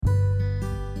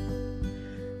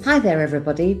Hi there,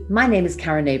 everybody. My name is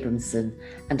Karen Abramson,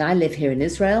 and I live here in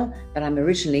Israel, but I'm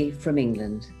originally from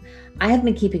England. I have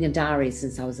been keeping a diary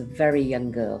since I was a very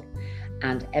young girl,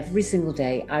 and every single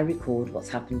day I record what's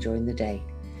happened during the day.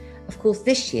 Of course,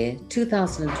 this year,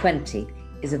 2020,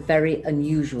 is a very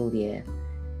unusual year.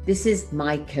 This is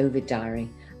my COVID diary.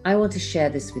 I want to share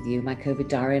this with you, my COVID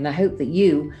diary, and I hope that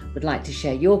you would like to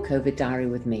share your COVID diary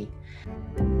with me.